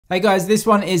Hey guys, this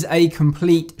one is a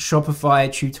complete Shopify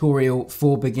tutorial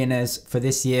for beginners for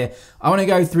this year. I want to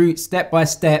go through step by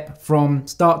step from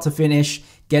start to finish,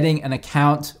 getting an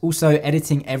account, also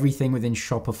editing everything within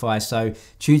Shopify. So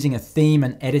choosing a theme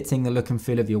and editing the look and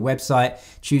feel of your website,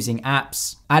 choosing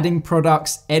apps, adding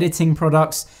products, editing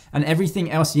products, and everything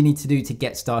else you need to do to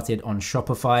get started on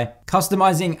Shopify.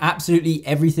 Customizing absolutely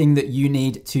everything that you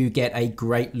need to get a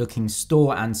great looking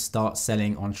store and start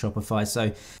selling on Shopify.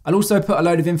 So I'll also put a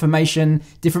load of information,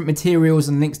 different materials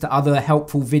and links to other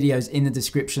helpful videos in the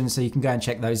description so you can go and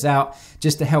check those out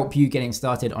just to help you getting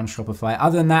started on Shopify.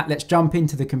 Other than that, let's jump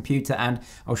into the computer and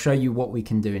I'll show you what we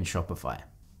can do in Shopify.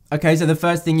 Okay, so the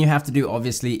first thing you have to do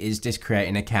obviously is just create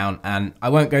an account, and I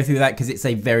won't go through that because it's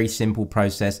a very simple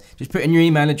process. Just put in your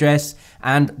email address,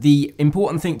 and the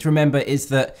important thing to remember is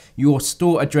that your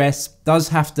store address does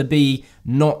have to be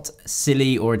not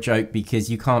silly or a joke, because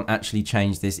you can't actually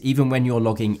change this. Even when you're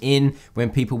logging in, when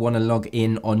people want to log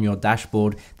in on your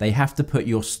dashboard, they have to put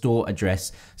your store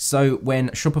address. So when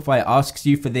Shopify asks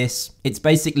you for this, it's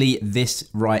basically this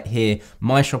right here.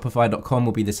 myshopify.com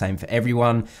will be the same for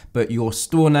everyone, but your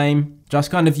store name, just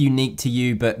kind of unique to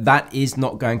you, but that is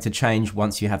not going to change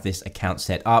once you have this account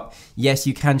set up. Yes,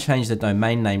 you can change the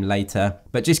domain name later,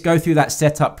 but just go through that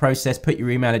setup process, put your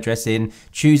email address in,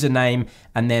 choose a name,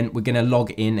 and then we're gonna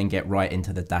log in and get right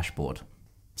into the dashboard.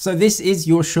 So this is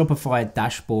your Shopify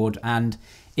dashboard, and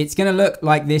it's gonna look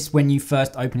like this when you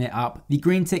first open it up. The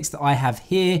green ticks that I have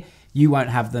here, you won't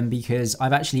have them because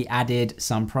I've actually added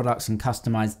some products and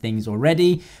customized things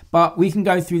already, but we can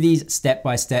go through these step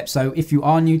by step. So if you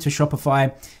are new to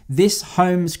Shopify, this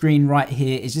home screen right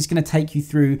here is just gonna take you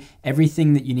through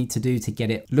everything that you need to do to get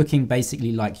it looking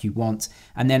basically like you want.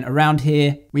 And then around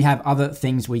here, we have other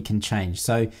things we can change.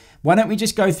 So why don't we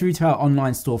just go through to our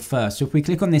online store first? So if we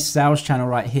click on this sales channel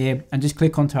right here and just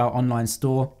click onto our online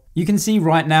store, you can see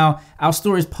right now our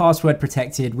store is password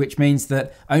protected, which means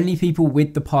that only people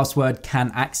with the password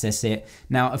can access it.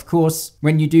 Now, of course,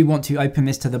 when you do want to open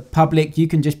this to the public, you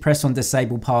can just press on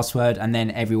disable password and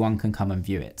then everyone can come and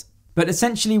view it. But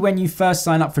essentially, when you first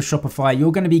sign up for Shopify,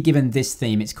 you're going to be given this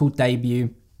theme. It's called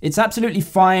Debut. It's absolutely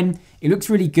fine. It looks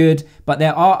really good, but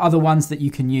there are other ones that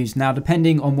you can use. Now,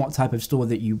 depending on what type of store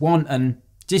that you want and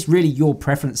just really your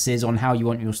preferences on how you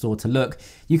want your store to look,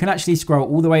 you can actually scroll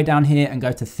all the way down here and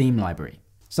go to theme library.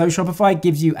 So Shopify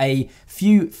gives you a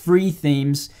few free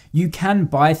themes. You can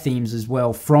buy themes as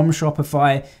well from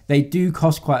Shopify. They do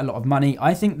cost quite a lot of money.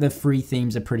 I think the free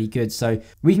themes are pretty good. So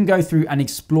we can go through and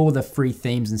explore the free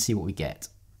themes and see what we get.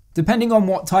 Depending on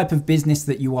what type of business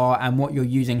that you are and what you're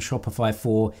using Shopify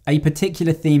for, a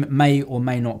particular theme may or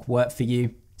may not work for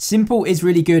you. Simple is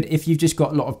really good if you've just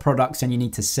got a lot of products and you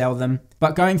need to sell them.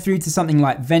 But going through to something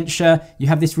like Venture, you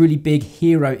have this really big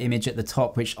hero image at the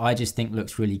top, which I just think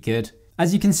looks really good.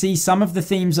 As you can see, some of the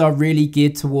themes are really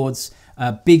geared towards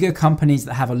bigger companies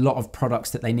that have a lot of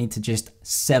products that they need to just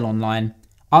sell online.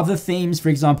 Other themes, for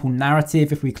example,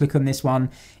 narrative, if we click on this one,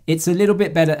 it's a little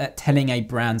bit better at telling a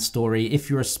brand story.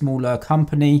 If you're a smaller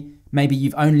company, maybe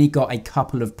you've only got a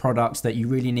couple of products that you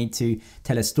really need to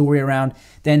tell a story around,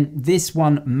 then this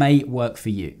one may work for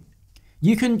you.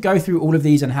 You can go through all of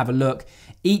these and have a look.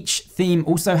 Each theme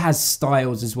also has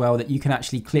styles as well that you can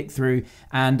actually click through,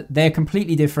 and they're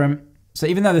completely different. So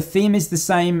even though the theme is the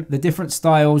same, the different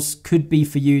styles could be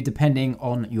for you depending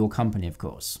on your company, of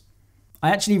course. I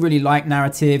actually really like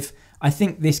narrative. I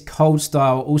think this cold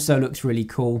style also looks really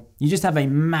cool. You just have a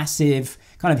massive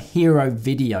kind of hero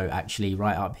video actually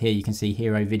right up here. You can see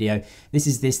hero video. This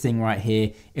is this thing right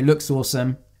here. It looks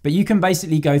awesome, but you can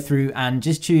basically go through and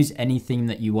just choose any theme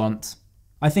that you want.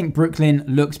 I think Brooklyn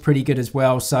looks pretty good as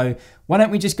well. So why don't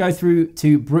we just go through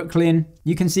to Brooklyn?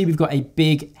 You can see we've got a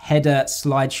big header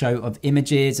slideshow of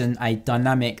images and a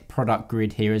dynamic product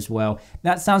grid here as well.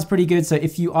 That sounds pretty good. So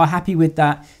if you are happy with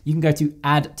that, you can go to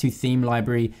add to theme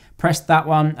library, press that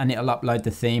one and it'll upload the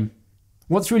theme.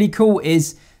 What's really cool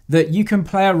is that you can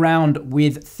play around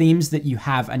with themes that you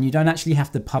have and you don't actually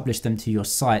have to publish them to your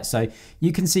site. So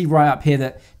you can see right up here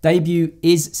that Debut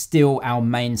is still our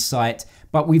main site,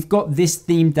 but we've got this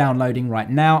theme downloading right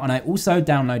now. And I also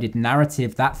downloaded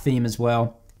Narrative, that theme as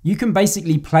well. You can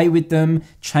basically play with them,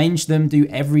 change them, do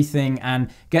everything and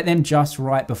get them just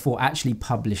right before actually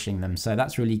publishing them. So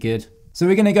that's really good. So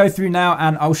we're gonna go through now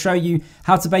and I'll show you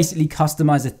how to basically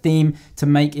customize a theme to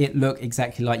make it look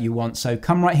exactly like you want. So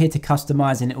come right here to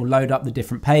customize and it will load up the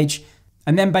different page.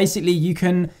 And then basically you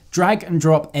can drag and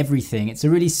drop everything. It's a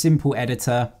really simple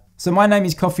editor. So my name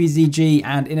is CoffeeZG,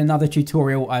 and in another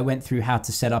tutorial, I went through how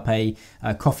to set up a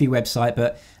coffee website,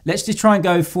 but let's just try and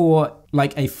go for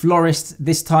like a florist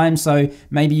this time. So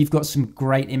maybe you've got some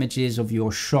great images of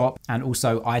your shop and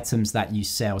also items that you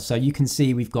sell. So you can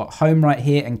see we've got home right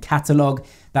here and catalog.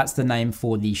 That's the name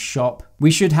for the shop. We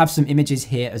should have some images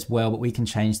here as well, but we can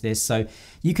change this. So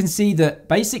you can see that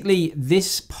basically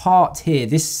this part here,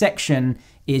 this section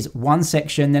is one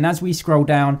section. Then as we scroll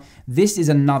down, this is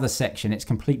another section. It's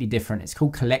completely different. It's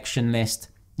called collection list.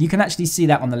 You can actually see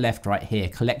that on the left right here,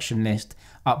 collection list.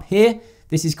 Up here,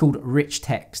 this is called rich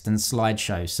text and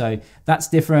slideshow. So that's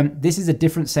different. This is a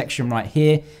different section right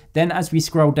here. Then as we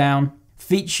scroll down,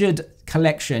 featured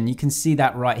collection, you can see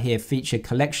that right here, featured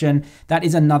collection. That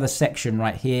is another section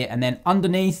right here. And then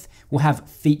underneath, we'll have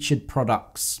featured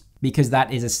products, because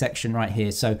that is a section right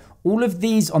here. So all of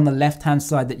these on the left-hand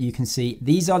side that you can see,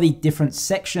 these are the different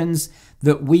sections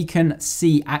that we can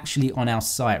see actually on our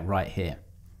site right here.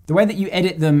 The way that you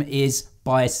edit them is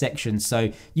by section.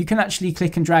 So you can actually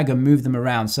click and drag and move them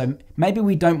around. So maybe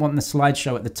we don't want the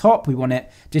slideshow at the top, we want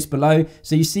it just below.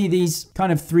 So you see these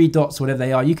kind of 3 dots, whatever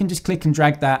they are, you can just click and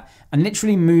drag that and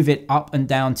literally move it up and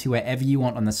down to wherever you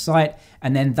want on the site.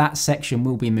 And then that section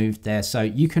will be moved there. So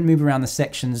you can move around the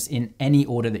sections in any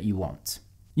order that you want.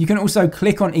 You can also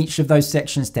click on each of those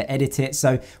sections to edit it.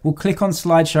 So we'll click on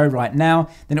slideshow right now,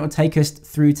 then it will take us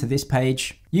through to this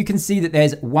page. You can see that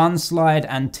there's 1 slide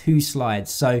and 2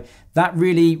 slides. So that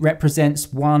really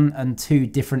represents 1 and 2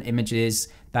 different images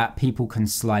that people can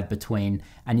slide between.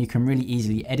 And you can really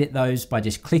easily edit those by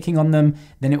just clicking on them.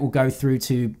 Then it will go through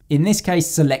to, in this case,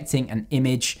 selecting an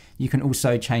image. You can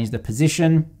also change the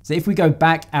position. So if we go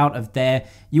back out of there,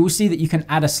 you will see that you can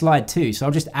add a slide too. So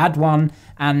I'll just add one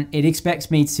and it expects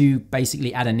me to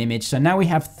basically add an image. So now we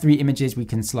have 3 images we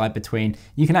can slide between.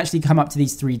 You can actually come up to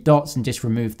these 3 dots and just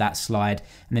remove that slide,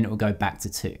 and then it will go back to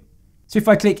 2. So if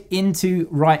I click into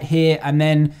right here, and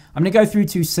then I'm gonna go through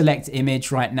to select image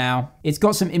right now. It's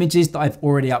got some images that I've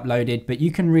already uploaded, but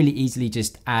you can really easily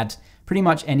just add pretty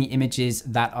much any images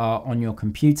that are on your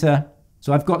computer.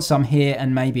 So I've got some here,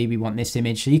 and maybe we want this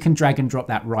image. So you can drag and drop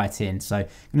that right in. So I'm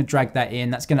gonna drag that in,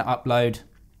 that's gonna upload.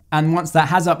 And once that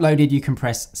has uploaded, you can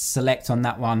press select on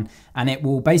that one, and it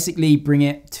will basically bring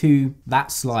it to that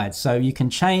slide. So you can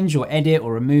change or edit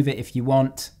or remove it if you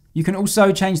want. You can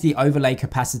also change the overlay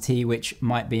capacity, which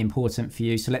might be important for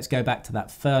you. So let's go back to that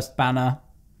first banner,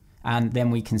 and then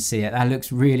we can see it. That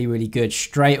looks really, really good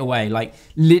straight away, like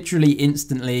literally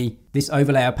instantly. This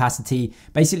overlay opacity,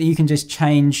 basically you can just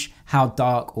change how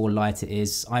dark or light it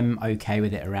is. I'm okay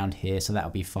with it around here, so that'll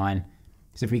be fine.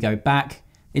 So if we go back,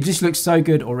 it just looks so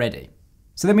good already.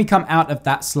 So then we come out of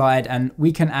that slide, and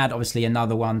we can add obviously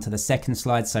another one to the second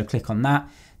slide. So click on that,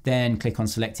 then click on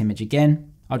select image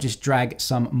again. I'll just drag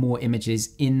some more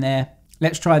images in there.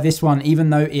 Let's try this one,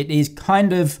 even though it is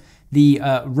kind of the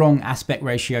wrong aspect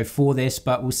ratio for this,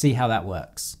 but we'll see how that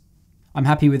works. I'm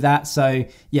happy with that. So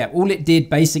yeah, all it did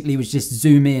basically was just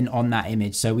zoom in on that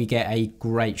image. So we get a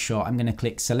great shot. I'm gonna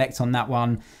click select on that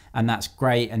one, and that's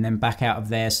great. And then back out of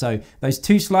there. So those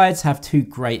 2 slides have 2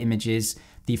 great images.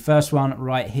 The first one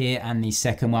right here and the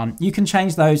second one. You can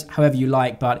change those however you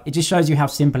like, but it just shows you how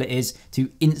simple it is to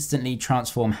instantly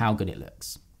transform how good it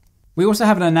looks. We also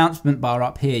have an announcement bar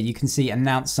up here. You can see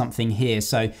announce something here.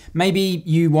 So maybe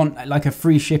you want like a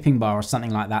free shipping bar or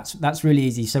something like that. So that's really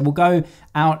easy. So we'll go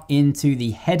out into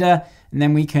the header, and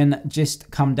then we can just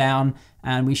come down,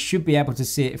 and we should be able to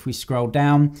see it if we scroll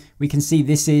down. We can see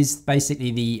this is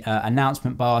basically the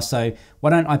announcement bar. So why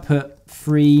don't I put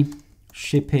free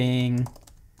shipping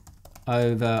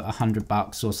over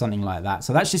 $100 or something like that.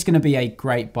 So that's just going to be a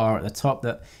great bar at the top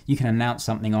that you can announce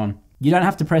something on. You don't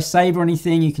have to press save or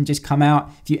anything. You can just come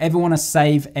out. If you ever want to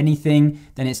save anything,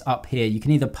 then it's up here. You can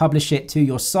either publish it to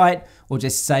your site or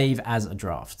just save as a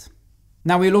draft.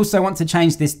 Now we'll also want to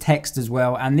change this text as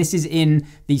well. And this is in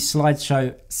the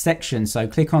slideshow section. So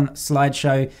click on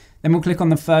slideshow, then we'll click on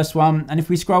the first one. And if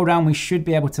we scroll down, we should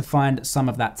be able to find some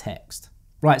of that text.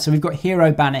 Right, so we've got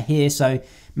hero banner here. So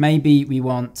maybe we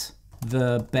want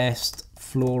the best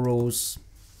florals,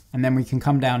 and then we can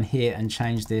come down here and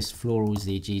change this floral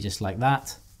ZG just like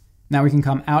that. Now we can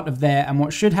come out of there, and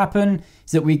what should happen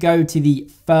is that we go to the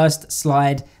first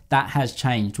slide. That has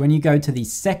changed. When you go to the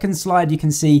second slide, you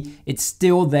can see it's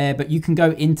still there, but you can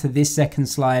go into this second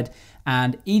slide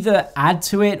and either add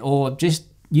to it or just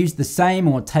use the same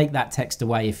or take that text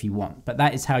away if you want. But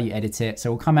that is how you edit it.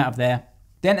 So we'll come out of there.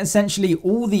 Then essentially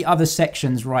all the other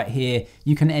sections right here,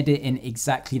 you can edit in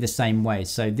exactly the same way.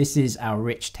 So this is our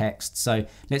rich text. So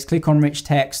let's click on rich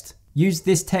text. Use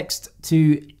this text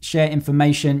to share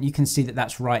information. You can see that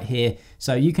that's right here.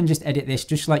 So you can just edit this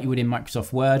just like you would in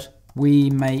Microsoft Word. We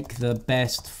make the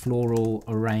best floral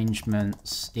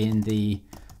arrangements in the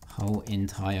whole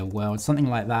entire world, something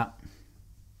like that.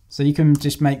 So you can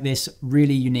just make this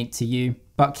really unique to you,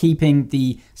 but keeping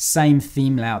the same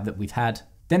theme layout that we've had.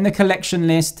 Then the collection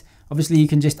list. Obviously, you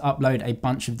can just upload a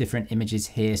bunch of different images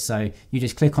here. So you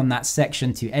just click on that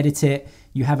section to edit it.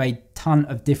 You have a ton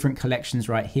of different collections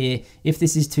right here. If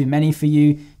this is too many for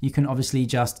you, you can obviously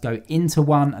just go into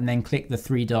one and then click the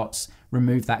 3 dots,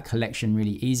 remove that collection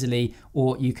really easily,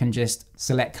 or you can just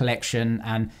select collection.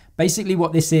 And basically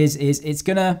what this is it's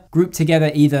gonna group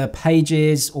together either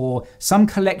pages or some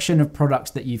collection of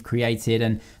products that you've created.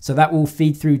 And so that will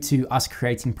feed through to us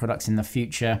creating products in the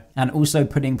future and also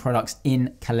putting products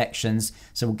in collections.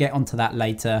 So we'll get onto that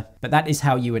later, but that is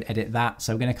how you would edit that.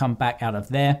 So we're gonna come back out of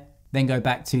there, then go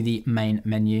back to the main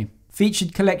menu.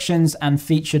 Featured collections and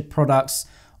featured products.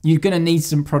 You're gonna need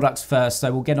some products first,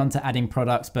 so we'll get on to adding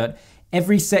products, but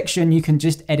every section you can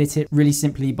just edit it really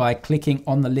simply by clicking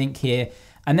on the link here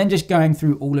and then just going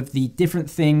through all of the different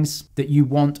things that you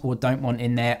want or don't want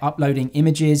in there, uploading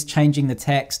images, changing the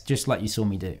text, just like you saw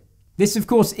me do. This of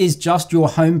course is just your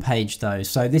home page though.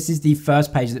 So this is the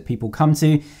first page that people come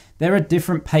to. There are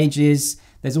different pages.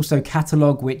 There's also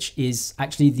catalog, which is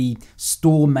actually the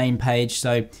store main page.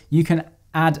 So you can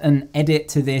add an edit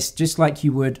to this just like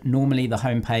you would normally the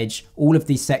home page. All of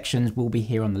these sections will be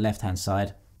here on the left-hand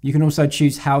side. You can also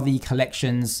choose how the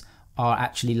collections are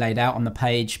actually laid out on the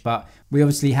page, but we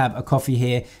obviously have a coffee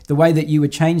here. The way that you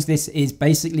would change this is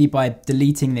basically by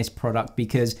deleting this product,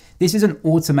 because this is an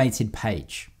automated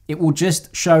page. It will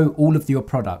just show all of your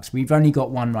products. We've only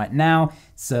got one right now.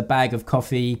 It's a bag of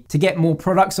coffee. To get more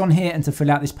products on here and to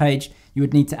fill out this page, you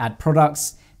would need to add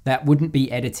products that wouldn't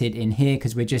be edited in here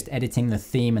because we're just editing the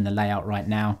theme and the layout right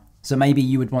now. So maybe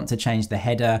you would want to change the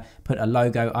header, put a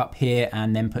logo up here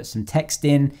and then put some text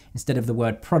in. Instead of the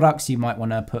word products, you might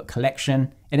want to put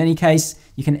collection. In any case,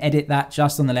 you can edit that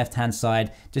just on the left-hand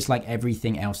side, just like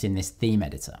everything else in this theme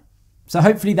editor. So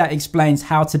hopefully that explains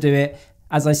how to do it.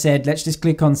 As I said, let's just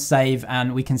click on save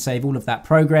and we can save all of that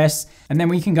progress. And then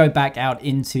we can go back out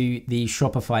into the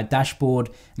Shopify dashboard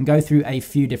and go through a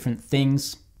few different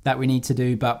things that we need to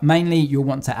do, but mainly you'll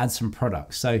want to add some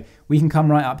products. So we can come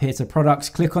right up here to products,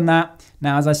 click on that.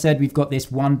 Now, as I said, we've got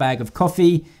this one bag of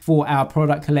coffee for our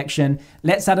product collection.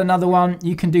 Let's add another one.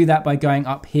 You can do that by going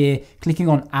up here, clicking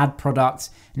on add product,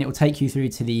 and it will take you through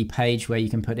to the page where you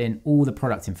can put in all the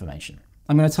product information.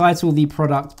 I'm going to title the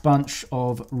product bunch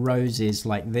of roses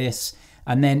like this.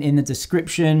 And then in the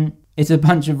description, it's a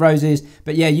bunch of roses.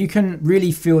 But yeah, you can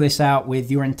really fill this out with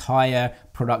your entire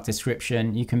product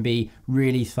description. You can be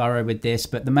really thorough with this.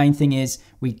 But the main thing is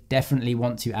we definitely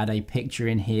want to add a picture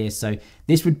in here. So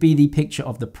this would be the picture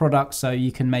of the product. So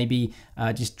you can maybe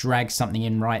just drag something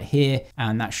in right here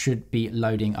and that should be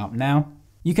loading up now.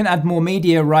 You can add more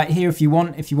media right here if you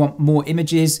want more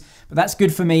images, but that's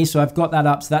good for me. So I've got that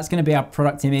up. So that's going to be our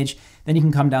product image. Then you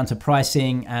can come down to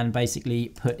pricing and basically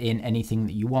put in anything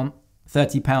that you want.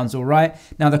 £30, all right.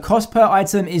 Now the cost per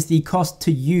item is the cost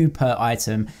to you per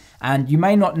item. And you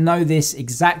may not know this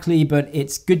exactly, but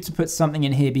it's good to put something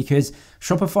in here because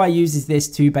Shopify uses this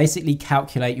to basically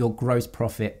calculate your gross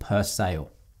profit per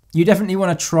sale. You definitely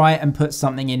want to try and put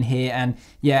something in here. And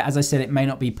yeah, as I said, it may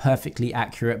not be perfectly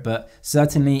accurate, but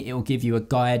certainly it will give you a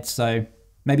guide. So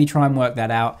maybe try and work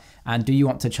that out. And do you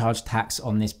want to charge tax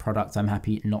on this product? I'm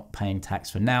happy not paying tax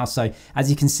for now. So as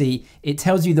you can see, it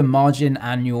tells you the margin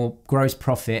and your gross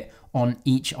profit on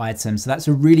each item. So that's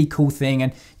a really cool thing.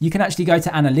 And you can actually go to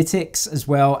analytics as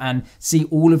well and see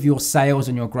all of your sales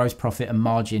and your gross profit and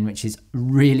margin, which is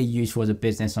really useful as a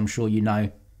business, I'm sure you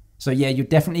know. So yeah, you're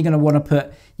definitely going to want to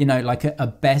put, like a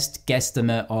best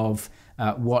guesstimate of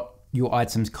what your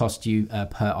items cost you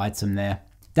per item there.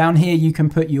 Down here, you can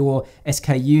put your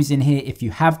SKUs in here if you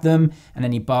have them and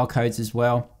any barcodes as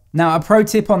well. Now, a pro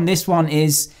tip on this one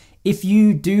is if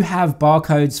you do have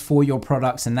barcodes for your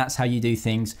products and that's how you do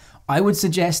things, I would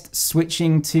suggest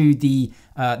switching to the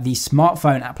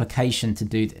smartphone application to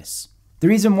do this. The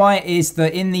reason why is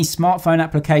that in the smartphone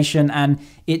application, and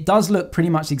it does look pretty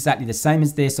much exactly the same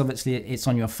as this, obviously it's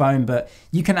on your phone, but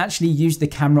you can actually use the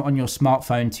camera on your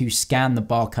smartphone to scan the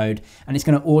barcode and it's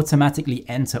going to automatically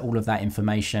enter all of that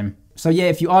information. So yeah,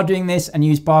 if you are doing this and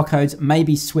use barcodes,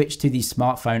 maybe switch to the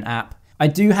smartphone app. I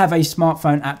do have a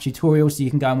smartphone app tutorial, so you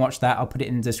can go and watch that. I'll put it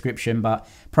in the description, but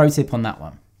pro tip on that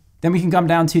one. Then we can come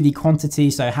down to the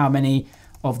quantity. So how many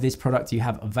of this product you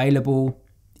have available.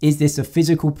 Is this a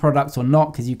physical product or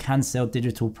not? Because you can sell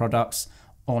digital products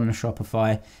on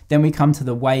Shopify. Then we come to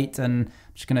the weight, and I'm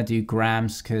just going to do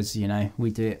grams because, you know,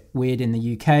 we do it weird in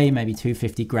the UK, maybe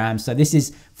 250 grams. So this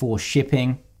is for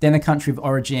shipping. Then the country of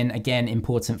origin, again,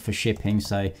 important for shipping.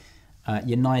 So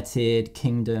United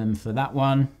Kingdom for that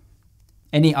one.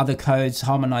 Any other codes,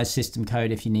 harmonized system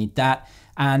code if you need that.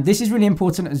 And this is really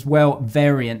important as well,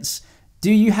 variants.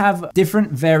 Do you have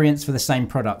different variants for the same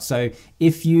product? So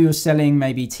if you're selling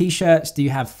maybe t-shirts, do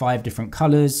you have 5 different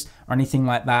colors or anything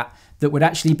like that that would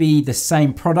actually be the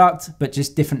same product, but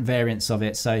just different variants of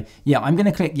it? So yeah, I'm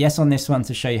gonna click yes on this one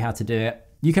to show you how to do it.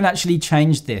 You can actually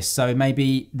change this. So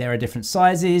maybe there are different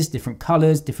sizes, different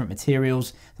colors, different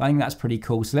materials. I think that's pretty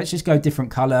cool. So let's just go different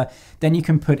color. Then you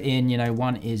can put in, you know,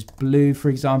 one is blue, for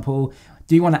example.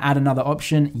 Do you want to add another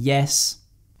option? Yes.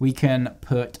 We can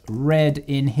put red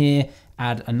in here,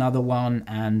 add another one,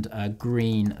 and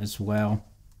green as well.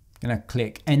 Gonna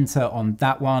click enter on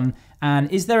that one.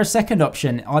 And is there a second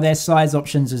option? Are there size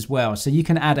options as well? So you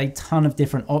can add a ton of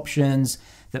different options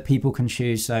that people can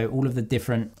choose. So all of the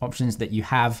different options that you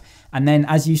have. And then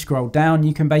as you scroll down,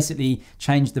 you can basically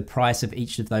change the price of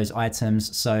each of those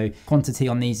items. So quantity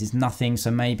on these is nothing. So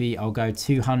maybe I'll go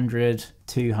 200,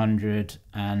 200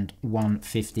 and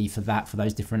 150 for that, for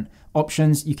those different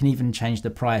options. You can even change the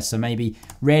price. So maybe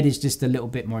red is just a little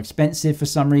bit more expensive for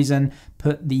some reason.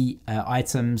 Put the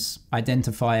items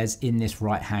identifiers in this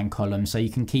right-hand column so you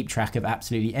can keep track of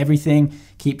absolutely everything,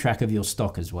 keep track of your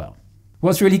stock as well.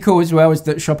 What's really cool as well is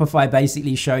that Shopify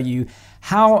basically show you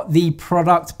how the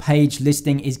product page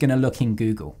listing is going to look in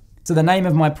Google. So the name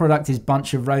of my product is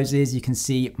Bunch of Roses. You can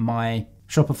see my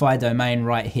Shopify domain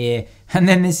right here. And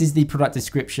then this is the product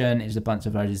description. It's a bunch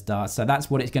of roses darts. So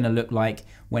that's what it's going to look like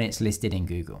when it's listed in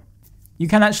Google. You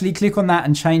can actually click on that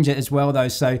and change it as well though.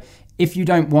 So if you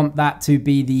don't want that to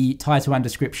be the title and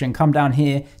description, come down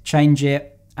here, change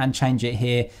it, and change it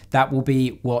here. That will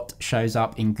be what shows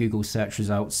up in Google search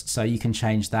results. So you can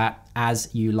change that as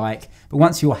you like. But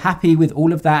once you're happy with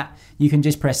all of that, you can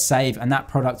just press save and that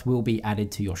product will be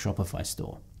added to your Shopify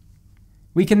store.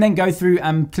 We can then go through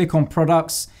and click on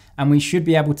products and we should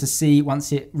be able to see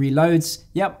once it reloads,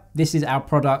 yep, this is our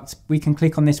product. We can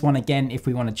click on this one again if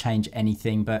we want to change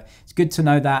anything, but it's good to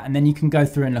know that. And then you can go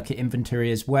through and look at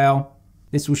inventory as well.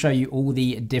 This will show you all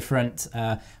the different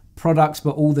products,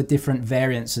 but all the different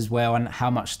variants as well and how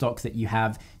much stock that you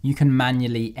have. You can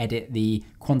manually edit the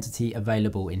quantity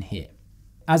available in here.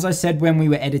 As I said when we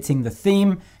were editing the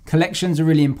theme, collections are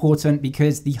really important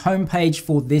because the homepage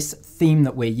for this theme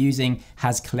that we're using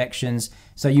has collections.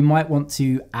 So you might want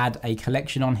to add a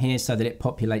collection on here so that it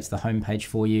populates the homepage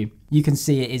for you. You can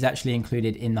see it is actually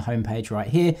included in the homepage right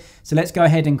here. So let's go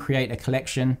ahead and create a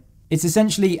collection. It's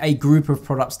essentially a group of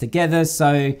products together.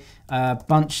 So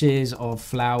bunches of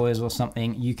flowers or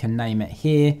something, you can name it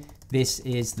here. This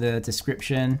is the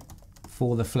description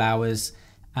for the flowers.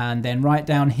 And then right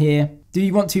down here, do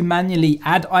you want to manually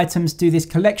add items to this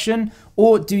collection,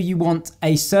 or do you want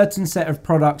a certain set of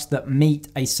products that meet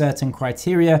a certain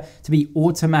criteria to be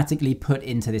automatically put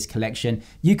into this collection?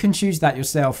 You can choose that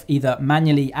yourself, either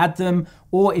manually add them,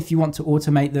 or if you want to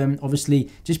automate them, obviously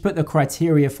just put the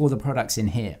criteria for the products in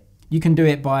here. You can do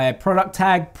it by product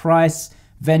tag, price,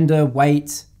 vendor,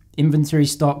 weight, inventory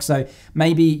stock. So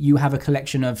maybe you have a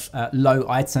collection of low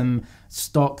item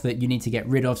stock that you need to get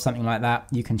rid of, something like that.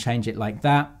 You can change it like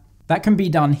that. That can be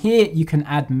done here. You can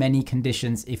add many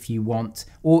conditions if you want,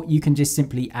 or you can just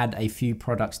simply add a few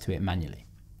products to it manually.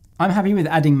 I'm happy with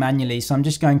adding manually, so I'm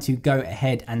just going to go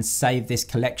ahead and save this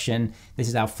collection. This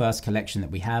is our first collection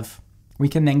that we have. We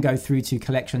can then go through to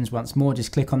collections once more,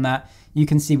 just click on that. You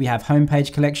can see we have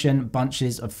homepage collection,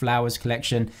 bunches of flowers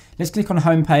collection. Let's click on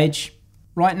homepage.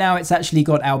 Right now it's actually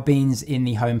got our beans in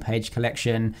the homepage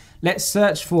collection. Let's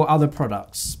search for other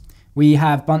products. We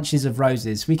have bunches of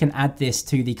roses. We can add this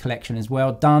to the collection as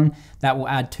well. Done. That will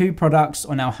add 2 products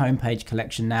on our homepage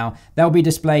collection now. They'll be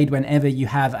displayed whenever you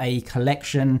have a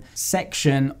collection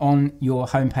section on your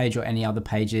homepage or any other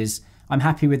pages. I'm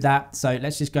happy with that. So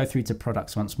let's just go through to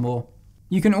products once more.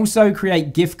 You can also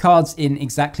create gift cards in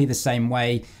exactly the same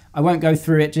way. I won't go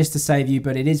through it just to save you,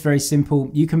 but it is very simple.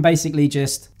 You can basically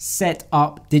just set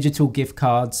up digital gift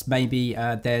cards. Maybe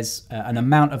there's an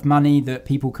amount of money that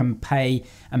people can pay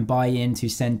and buy in to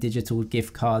send digital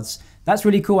gift cards. That's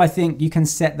really cool. I think you can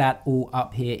set that all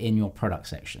up here in your product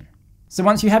section. So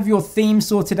once you have your theme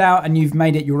sorted out and you've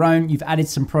made it your own, you've added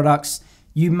some products,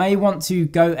 you may want to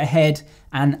go ahead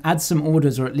and add some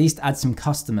orders, or at least add some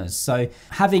customers. So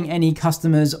having any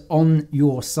customers on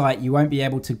your site, you won't be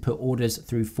able to put orders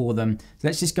through for them. So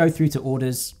let's just go through to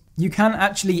orders. You can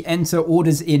actually enter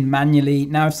orders in manually.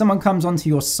 Now, if someone comes onto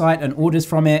your site and orders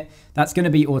from it, that's going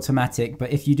to be automatic.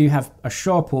 But if you do have a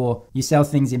shop or you sell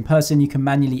things in person, you can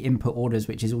manually input orders,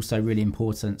 which is also really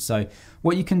important. So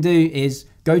what you can do is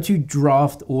go to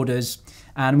draft orders,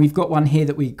 and we've got one here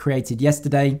that we created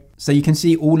yesterday. So you can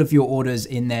see all of your orders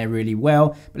in there really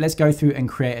well, but let's go through and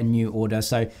create a new order.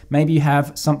 So maybe you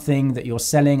have something that you're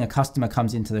selling, a customer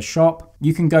comes into the shop,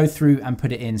 you can go through and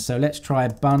put it in. So let's try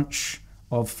a bunch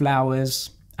of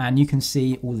flowers, and you can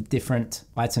see all the different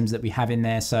items that we have in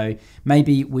there. So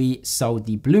maybe we sold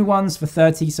the blue ones for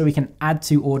 30, so we can add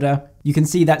to order. You can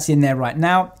see that's in there right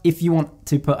now. If you want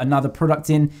to put another product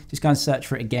in, just go and search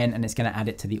for it again, and it's going to add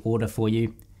it to the order for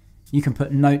you. You can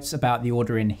put notes about the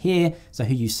order in here, so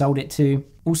who you sold it to.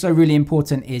 Also really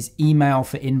important is email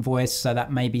for invoice, so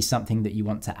that may be something that you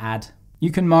want to add.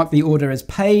 You can mark the order as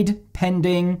paid,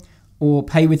 pending, or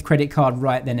pay with credit card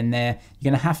right then and there.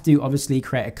 You're gonna have to obviously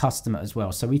create a customer as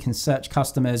well. So we can search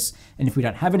customers, and if we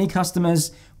don't have any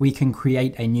customers, we can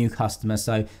create a new customer.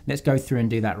 So let's go through and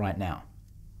do that right now.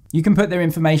 You can put their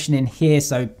information in here.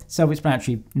 So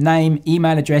self-explanatory name,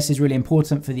 email address is really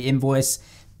important for the invoice.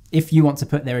 If you want to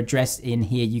put their address in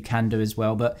here, you can do as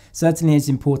well, but certainly as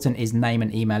important is name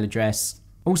and email address.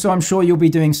 Also, I'm sure you'll be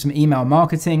doing some email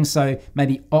marketing, so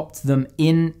maybe opt them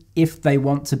in if they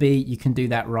want to be. You can do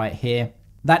that right here.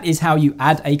 That is how you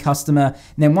add a customer.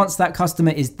 And then once that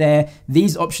customer is there,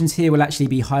 these options here will actually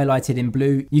be highlighted in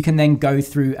blue. You can then go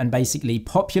through and basically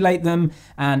populate them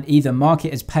and either mark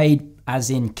it as paid,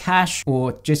 as in cash,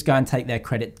 or just go and take their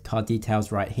credit card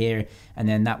details right here. And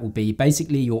then that will be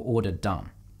basically your order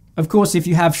done. Of course, if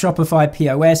you have Shopify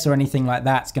POS or anything like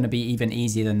that, it's going to be even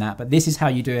easier than that. But this is how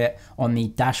you do it on the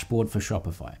dashboard for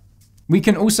Shopify. We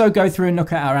can also go through and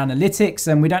look at our analytics,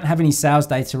 and we don't have any sales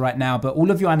data right now, but all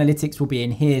of your analytics will be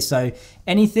in here. So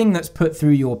anything that's put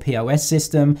through your POS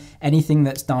system, anything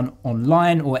that's done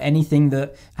online, or anything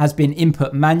that has been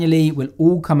input manually will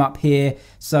all come up here.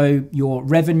 So your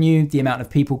revenue, the amount of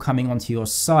people coming onto your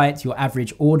site, your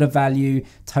average order value,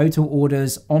 total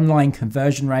orders, online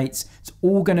conversion rates, it's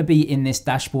all going to be in this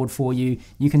dashboard for you.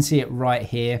 You can see it right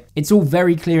here. It's all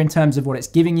very clear in terms of what it's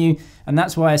giving you. And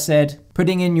that's why I said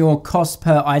putting in your cost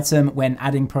per item when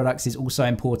adding products is also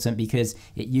important, because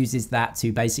it uses that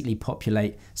to basically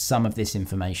populate some of this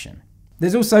information.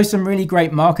 There's also some really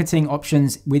great marketing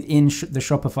options within the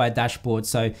Shopify dashboard.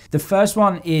 So the first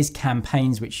one is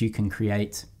campaigns, which you can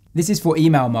create. This is for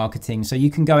email marketing, so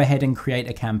you can go ahead and create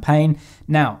a campaign.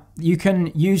 Now, you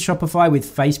can use Shopify with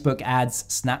Facebook ads,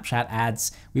 Snapchat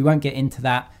ads. We won't get into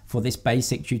that for this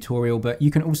basic tutorial, but you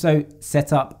can also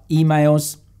set up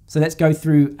emails. So let's go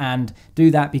through and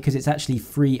do that, because it's actually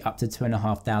free up to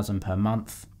 2,500 per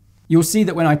month. You'll see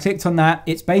that when I clicked on that,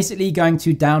 it's basically going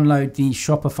to download the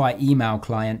Shopify email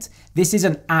client. This is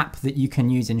an app that you can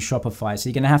use in Shopify. So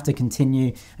you're gonna have to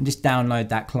continue and just download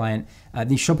that client.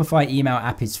 The Shopify email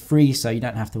app is free, so you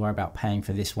don't have to worry about paying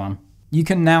for this one. You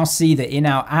can now see that in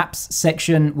our apps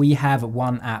section, we have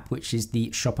one app, which is the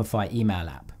Shopify email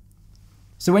app.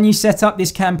 So when you set up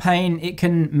this campaign, it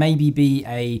can maybe be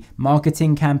a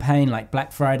marketing campaign, like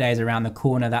Black Friday is around the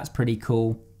corner. That's pretty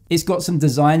cool. It's got some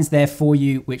designs there for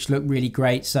you which look really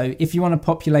great. So if you want to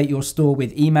populate your store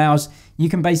with emails, you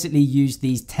can basically use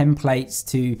these templates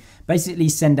to basically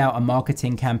send out a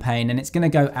marketing campaign, and it's going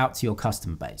to go out to your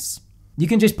customer base. You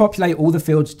can just populate all the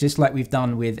fields just like we've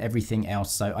done with everything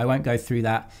else. So I won't go through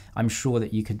that. I'm sure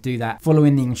that you could do that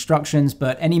following the instructions,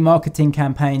 but any marketing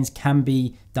campaigns can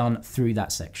be done through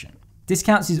that section.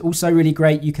 Discounts is also really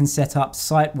great. You can set up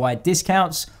site-wide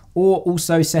discounts, or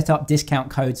also set up discount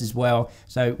codes as well.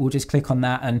 So we'll just click on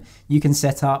that and you can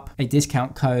set up a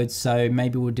discount code. So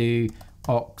maybe we'll do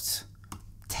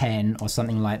OCT10 or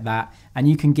something like that. And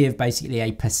you can give basically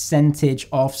a percentage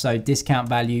off. So discount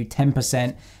value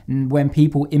 10%. And when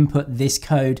people input this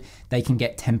code, they can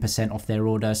get 10% off their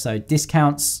order. So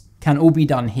discounts can all be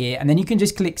done here. And then you can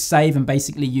just click save and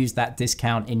basically use that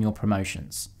discount in your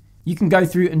promotions. You can go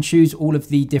through and choose all of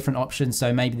the different options.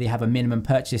 So maybe they have a minimum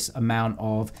purchase amount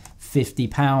of £50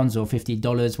 or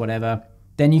 $50, whatever.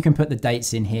 Then you can put the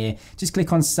dates in here. Just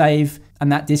click on save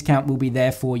and that discount will be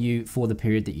there for you for the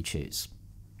period that you choose.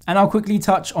 And I'll quickly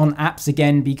touch on apps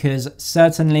again, because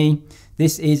certainly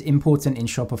this is important in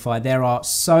Shopify. There are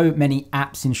so many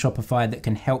apps in Shopify that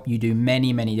can help you do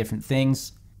many, many different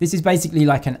things. This is basically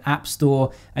like an app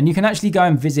store, and you can actually go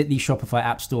and visit the Shopify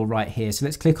app store right here. So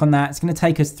let's click on that. It's going to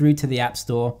take us through to the app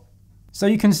store. So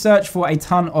you can search for a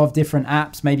ton of different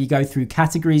apps, maybe go through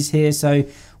categories here. So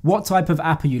what type of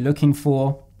app are you looking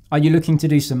for? Are you looking to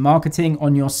do some marketing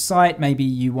on your site? Maybe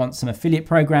you want some affiliate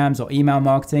programs or email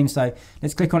marketing. So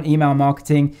let's click on email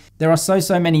marketing. There are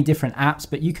so many different apps,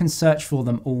 but you can search for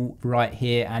them all right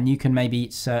here, and you can maybe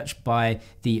search by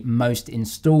the most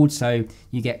installed. So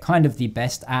you get kind of the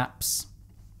best apps.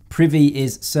 Privy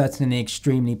is certainly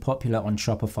extremely popular on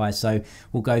Shopify. So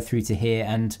we'll go through to here,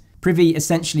 and Privy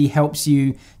essentially helps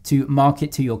you to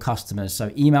market to your customers.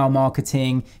 So email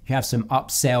marketing, you have some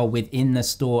upsell within the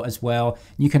store as well.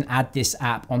 You can add this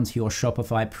app onto your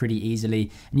Shopify pretty easily.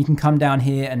 And you can come down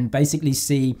here and basically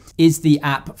see, is the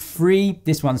app free?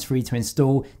 This one's free to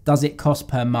install. Does it cost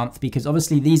per month? Because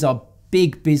obviously these are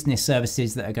big business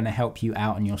services that are going to help you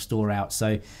out and your store out.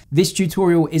 So this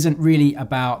tutorial isn't really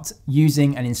about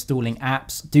using and installing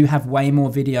apps. Do have way more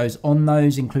videos on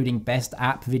those, including best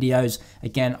app videos.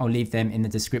 Again, I'll leave them in the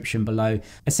description below.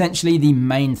 Essentially, the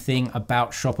main thing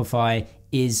about Shopify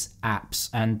is apps,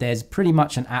 and there's pretty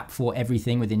much an app for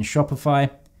everything within Shopify.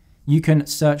 You can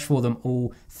search for them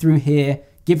all through here,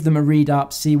 give them a read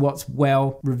up, see what's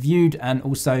well reviewed, and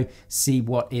also see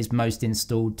what is most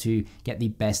installed to get the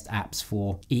best apps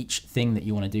for each thing that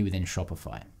you want to do within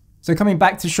Shopify. So coming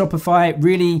back to Shopify,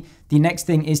 really the next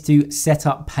thing is to set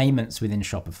up payments within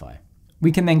Shopify.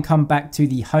 We can then come back to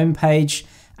the home page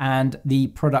and the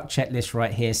product checklist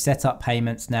right here, set up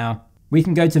payments now. We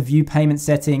can go to view payment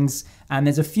settings, and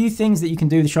there's a few things that you can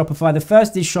do with Shopify. The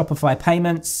first is Shopify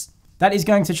payments. That is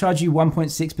going to charge you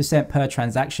 1.6% per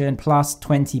transaction plus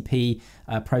 20p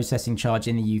processing charge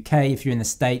in the UK. If you're in the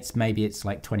States, maybe it's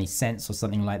like 20 cents or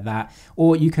something like that.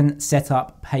 Or you can set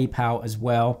up PayPal as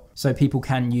well, so people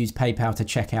can use PayPal to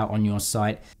check out on your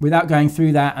site. Without going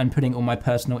through that and putting all my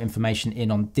personal information in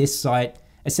on this site,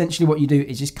 essentially what you do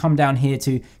is just come down here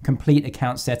to complete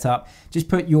account setup. Just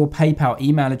put your PayPal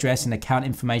email address and account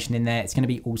information in there. It's going to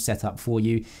be all set up for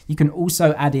you. You can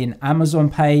also add in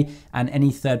Amazon Pay and any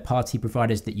third-party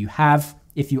providers that you have.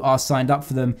 If you are signed up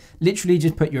for them, literally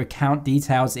just put your account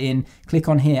details in, click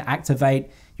on here,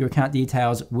 activate. Your account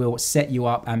details will set you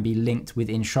up and be linked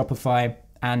within Shopify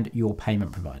and your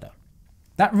payment provider.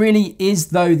 That really is,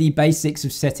 though, the basics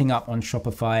of setting up on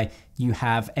Shopify. You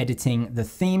have editing the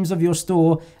themes of your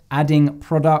store, adding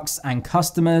products and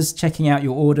customers, checking out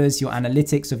your orders, your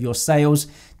analytics of your sales,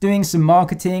 doing some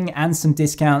marketing and some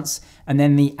discounts, and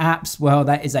then the apps, well,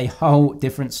 that is a whole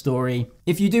different story.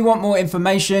 If you do want more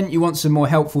information, you want some more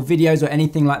helpful videos or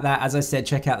anything like that, as I said,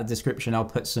 check out the description. I'll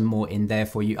put some more in there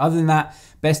for you. Other than that,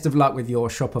 best of luck with your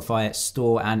Shopify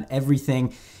store and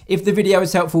everything. If the video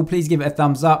is helpful, please give it a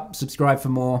thumbs up, subscribe for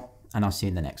more, and I'll see you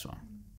in the next one.